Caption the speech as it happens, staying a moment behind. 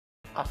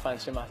I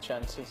fancy my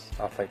chances.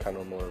 I think I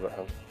know more about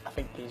him. I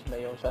think he's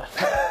miles off.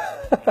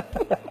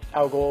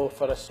 I'll go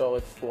for a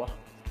solid 4.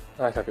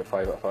 I think I get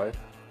 5 out of 5.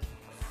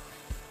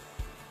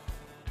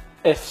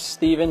 If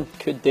Stephen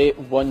could date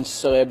one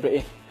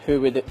celebrity,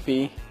 who would it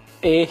be?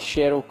 A.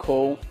 Cheryl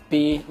Cole,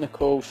 B.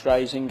 Nicole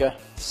Scherzinger,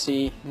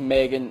 C.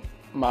 Meghan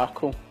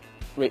Markle,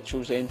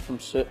 Rachel Zane from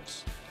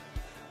Suits.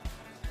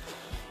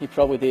 He'd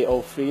probably date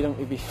all 3 of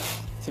them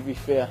to be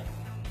fair.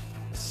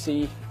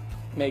 C.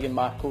 Meghan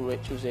Markle,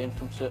 Rachel Zane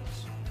from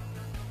Suits.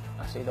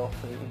 I said all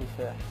 3 to be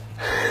fair.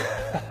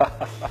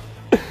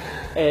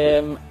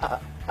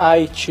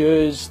 I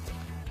choose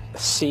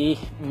C.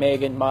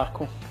 Meghan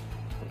Markle.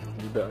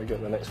 You better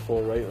get the next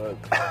 4 right, lad.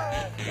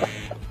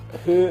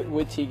 Who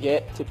would he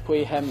get to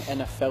play him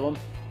in a film?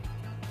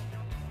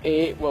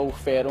 A. Will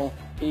Ferrell,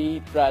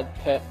 B. Brad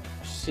Pitt,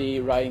 C.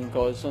 Ryan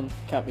Gosling.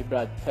 Can't be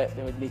Brad Pitt,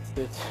 they would need to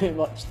do too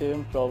much to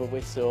him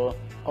probably, so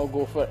I'll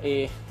go for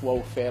A.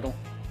 Will Ferrell.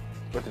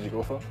 What did you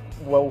go for?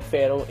 Will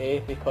Ferrell, A,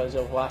 because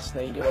of last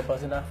night you were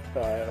buzzing off.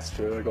 Aye, that's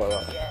true, I got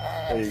that.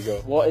 Yes. There you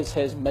go. What is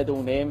his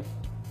middle name?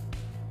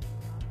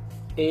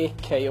 A.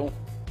 Kyle,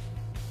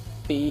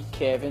 B.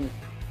 Kevin,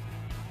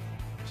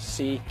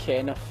 C.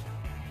 Kenneth.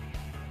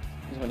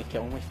 He's going to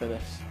kill me for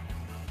this.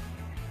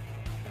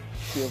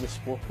 We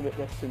spoke about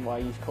this and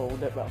why he's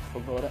called it, but I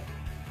forgot it.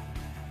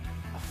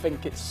 I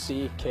think it's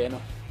C.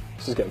 Kenneth.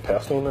 This is getting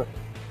personal now.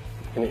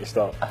 You need to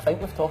start. I think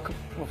we've talked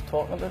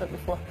about it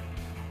before.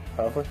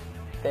 Have we?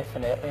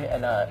 Definitely,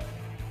 and I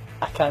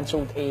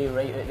cancelled A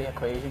right out of the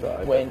equation.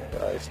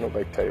 It's not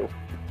big Kyle.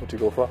 What'd you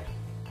go for?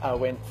 I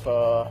went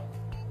for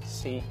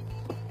C.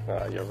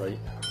 You're right.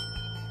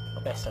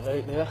 Mess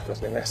about there.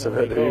 Doesn't mess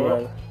about there,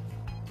 man.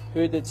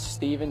 Who did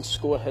Stephen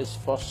score his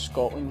first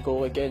Scotland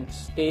goal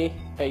against? A.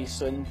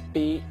 Iceland,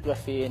 B.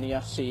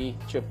 Lithuania, C.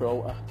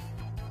 Gibraltar.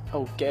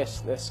 I'll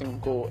guess this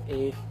and go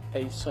A.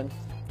 Iceland.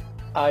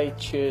 I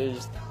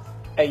choose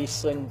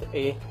Iceland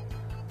A.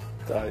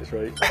 That is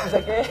right. Was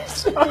a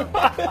guess.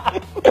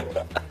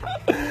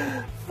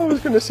 I was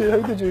going to say, how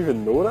did you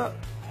even know that?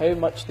 How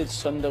much did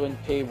Sunderland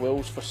pay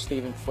Wolves for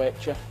Stephen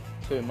Fletcher?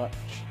 Too much.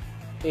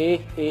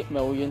 A. 8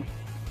 million,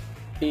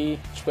 B.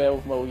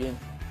 12 million,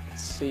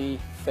 C.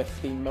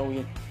 15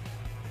 million.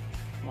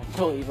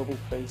 Unbelievable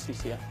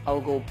prices here.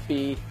 I'll go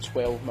B.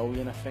 12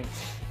 million, I think.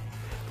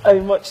 How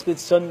much did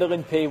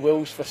Sunderland pay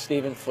Wolves for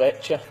Stephen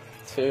Fletcher?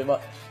 Too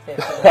much.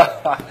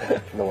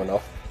 No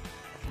enough.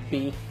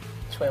 B.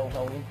 12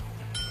 million.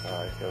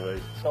 Aye, you're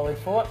right. Solid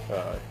 4.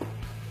 Aye.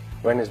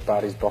 When is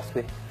Barry's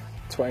birthday?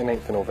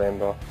 29th of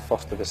November,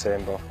 1st of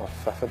December, or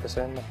 5th of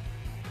December?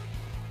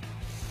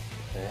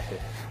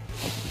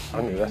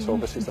 I knew this,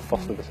 obviously it's the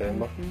 1st of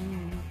December.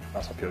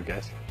 That's a pure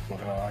guess, not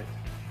gonna lie.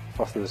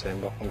 1st of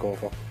December, I'm going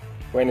for.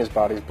 When is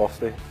Barry's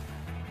birthday?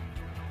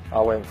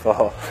 I went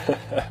for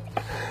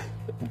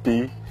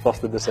B,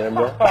 1st of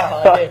December.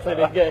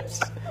 Definite guess.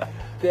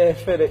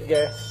 Definite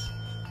guess.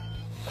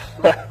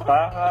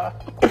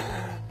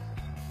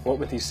 What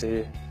would he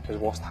say his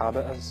worst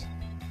habit is?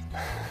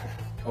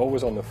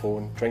 Always on the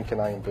phone,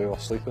 drinking iron brew or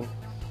sleeping.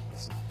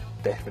 It's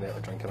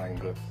definitely drinking iron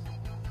brew.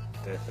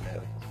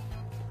 Definitely.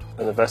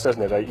 And if this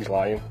isn't right, he's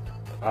lying.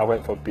 I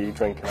went for B,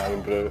 drinking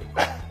iron brew.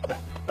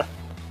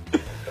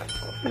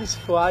 He's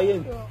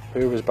flying.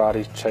 Who was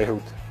Barry's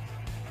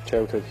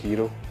childhood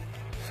hero?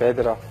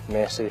 Federer,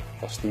 Messi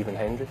or Stephen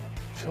Hendry?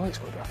 Surely it's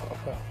got to be a football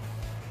player.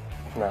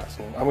 Nah,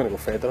 I'm going to go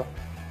Federer.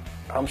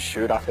 I'm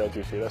sure I've heard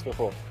you say this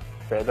before.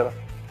 Federer.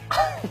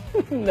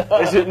 No.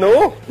 Is it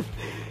no?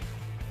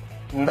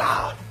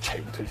 Nah,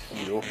 childhood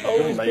hero.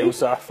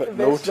 Miles off it,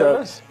 no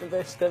chance. The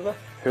best ever.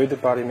 Who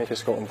did Barry make his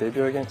Scotland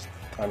debut against?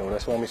 I know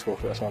this one, we spoke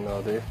about this one the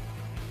other day.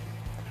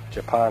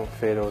 Japan,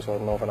 Faroes or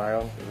Northern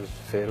Ireland? It was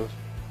Faroes.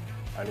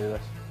 I knew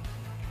this.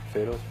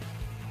 Faroes.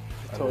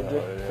 I told you.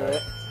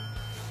 Correct.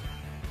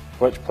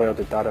 Which player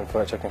did Darren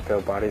Fletcher compare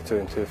Barry to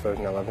in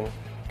 2011?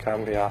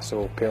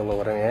 Cambiasso, Pirlo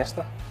or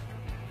Iniesta?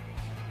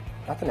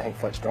 I didn't think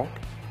Fletch drunk.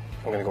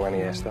 I'm going to go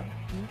Iniesta.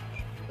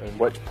 And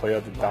which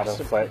player did Darren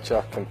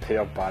Fletcher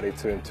compare Barry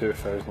to in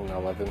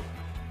 2011?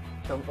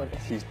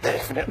 He's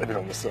definitely been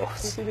on the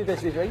sauce. You see he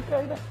does the drink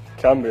either?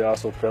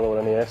 Cambiasso, Pirlo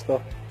or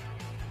Iniesta?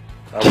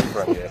 I went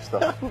for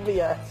Iniesta.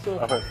 Cambiasso.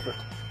 I went for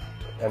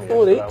Iniesta.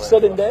 4 each,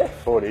 sudden death.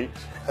 4 each.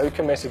 How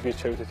can Messi be a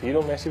childhood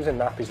hero? Messi was in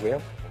nappies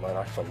wearing. Man,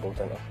 I fumbled,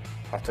 didn't I?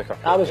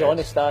 I was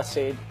honest, I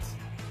said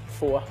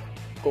 4.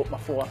 Got my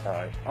 4.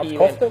 Aye. I was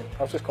confident.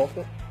 I was just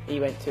confident. He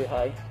went too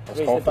high. I was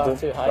Raised the bar confident.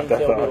 too high and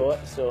fell below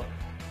it, so...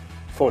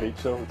 4 each,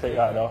 so we'll take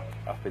that now.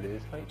 Happy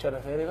days.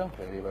 Right, very well.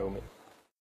 Very well, mate.